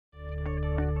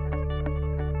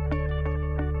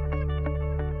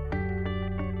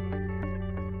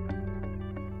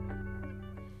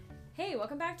Hey,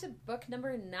 welcome back to book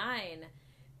number 9.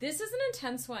 This is an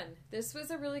intense one. This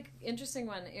was a really interesting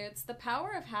one. It's The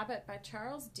Power of Habit by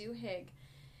Charles Duhigg.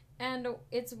 And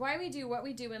it's why we do what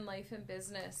we do in life and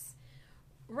business.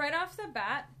 Right off the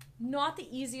bat, not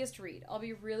the easiest read. I'll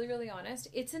be really, really honest.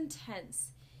 It's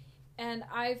intense. And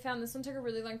I found this one took a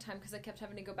really long time because I kept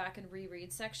having to go back and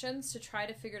reread sections to try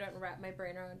to figure it out and wrap my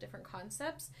brain around different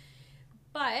concepts.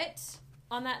 But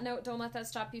on that note, don't let that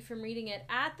stop you from reading it.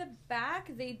 At the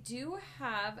back, they do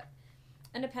have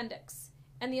an appendix.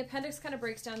 And the appendix kind of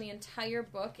breaks down the entire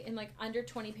book in like under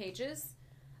 20 pages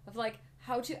of like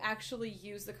how to actually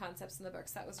use the concepts in the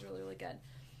books. That was really, really good.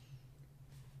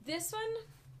 This one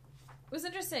was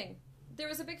interesting. There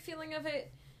was a big feeling of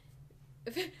it.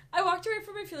 I walked away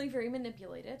from it feeling very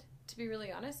manipulated, to be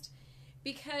really honest,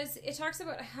 because it talks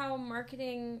about how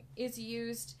marketing is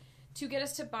used to get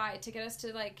us to buy, to get us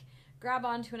to like grab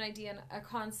onto an idea, a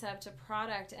concept, a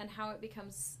product, and how it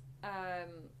becomes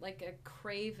like a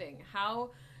craving,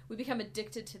 how we become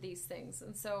addicted to these things.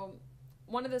 And so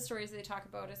one of the stories they talk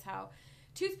about is how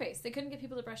toothpaste, they couldn't get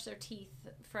people to brush their teeth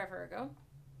forever ago.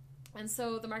 And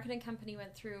so the marketing company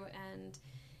went through and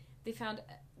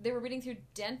they were reading through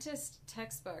dentist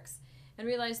textbooks and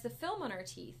realized the film on our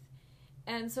teeth.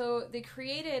 And so they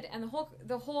created, and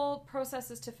the whole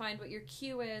process is to find what your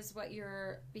cue is, what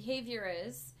your behavior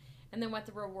is, and then what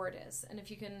the reward is. And if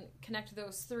you can connect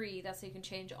those three, that's how you can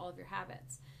change all of your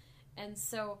habits. And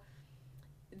so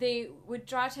they would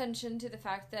draw attention to the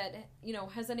fact that, you know,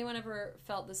 has anyone ever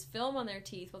felt this film on their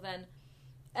teeth? Well, then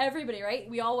everybody, right?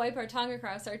 We all wipe our tongue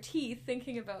across our teeth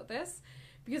thinking about this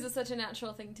because it's such a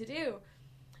natural thing to do.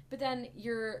 But then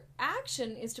your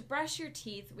action is to brush your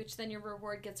teeth, which then your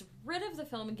reward gets rid of the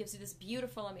film and gives you this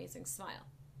beautiful, amazing smile.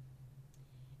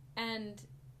 And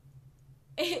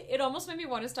it almost made me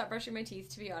want to stop brushing my teeth,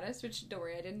 to be honest, which don't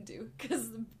worry, I didn't do, because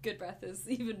good breath is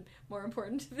even more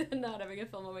important than not having a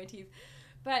film on my teeth.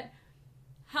 But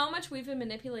how much we've been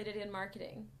manipulated in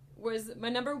marketing was my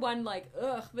number one, like,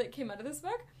 ugh, that came out of this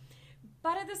book.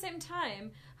 But at the same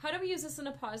time, how do we use this in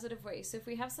a positive way? So if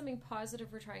we have something positive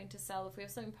we're trying to sell, if we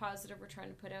have something positive we're trying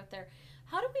to put out there,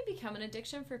 how do we become an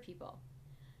addiction for people?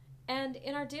 And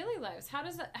in our daily lives, how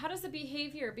does the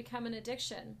behavior become an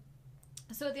addiction?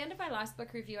 So at the end of my last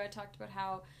book review, I talked about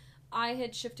how I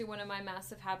had shifted one of my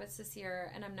massive habits this year,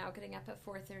 and I'm now getting up at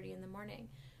 4:30 in the morning.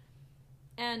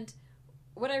 And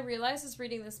what I realized is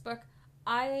reading this book,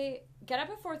 I get up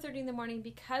at 4:30 in the morning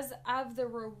because of the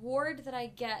reward that I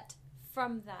get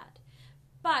from that.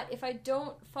 But if I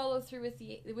don't follow through with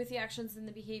the actions and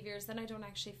the behaviors, then I don't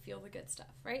actually feel the good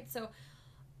stuff, right? So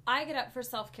I get up for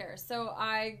self-care. So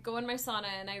I go in my sauna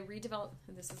and I redevelop,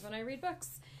 and this is when I read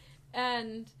books,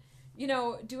 and, you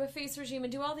know, do a face regime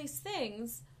and do all these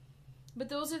things. But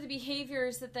those are the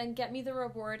behaviors that then get me the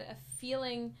reward of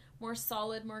feeling more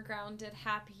solid, more grounded,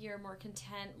 happier, more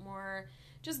content, more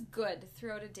just good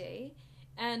throughout a day.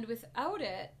 And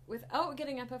without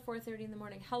getting up at 4:30 in the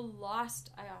morning, how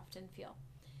lost I often feel.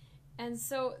 And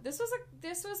so this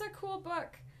was a cool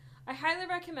book. I highly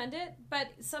recommend it, but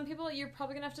some people, you're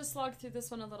probably going to have to slog through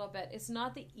this one a little bit. It's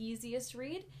not the easiest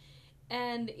read,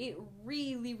 and it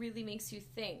really, really makes you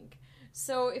think.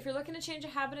 So if you're looking to change a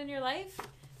habit in your life,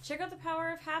 check out The Power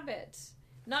of Habit.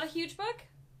 Not a huge book,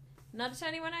 not a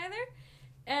tiny one either.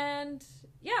 And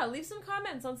yeah, leave some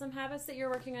comments on some habits that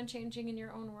you're working on changing in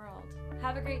your own world.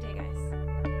 Have a great day, guys.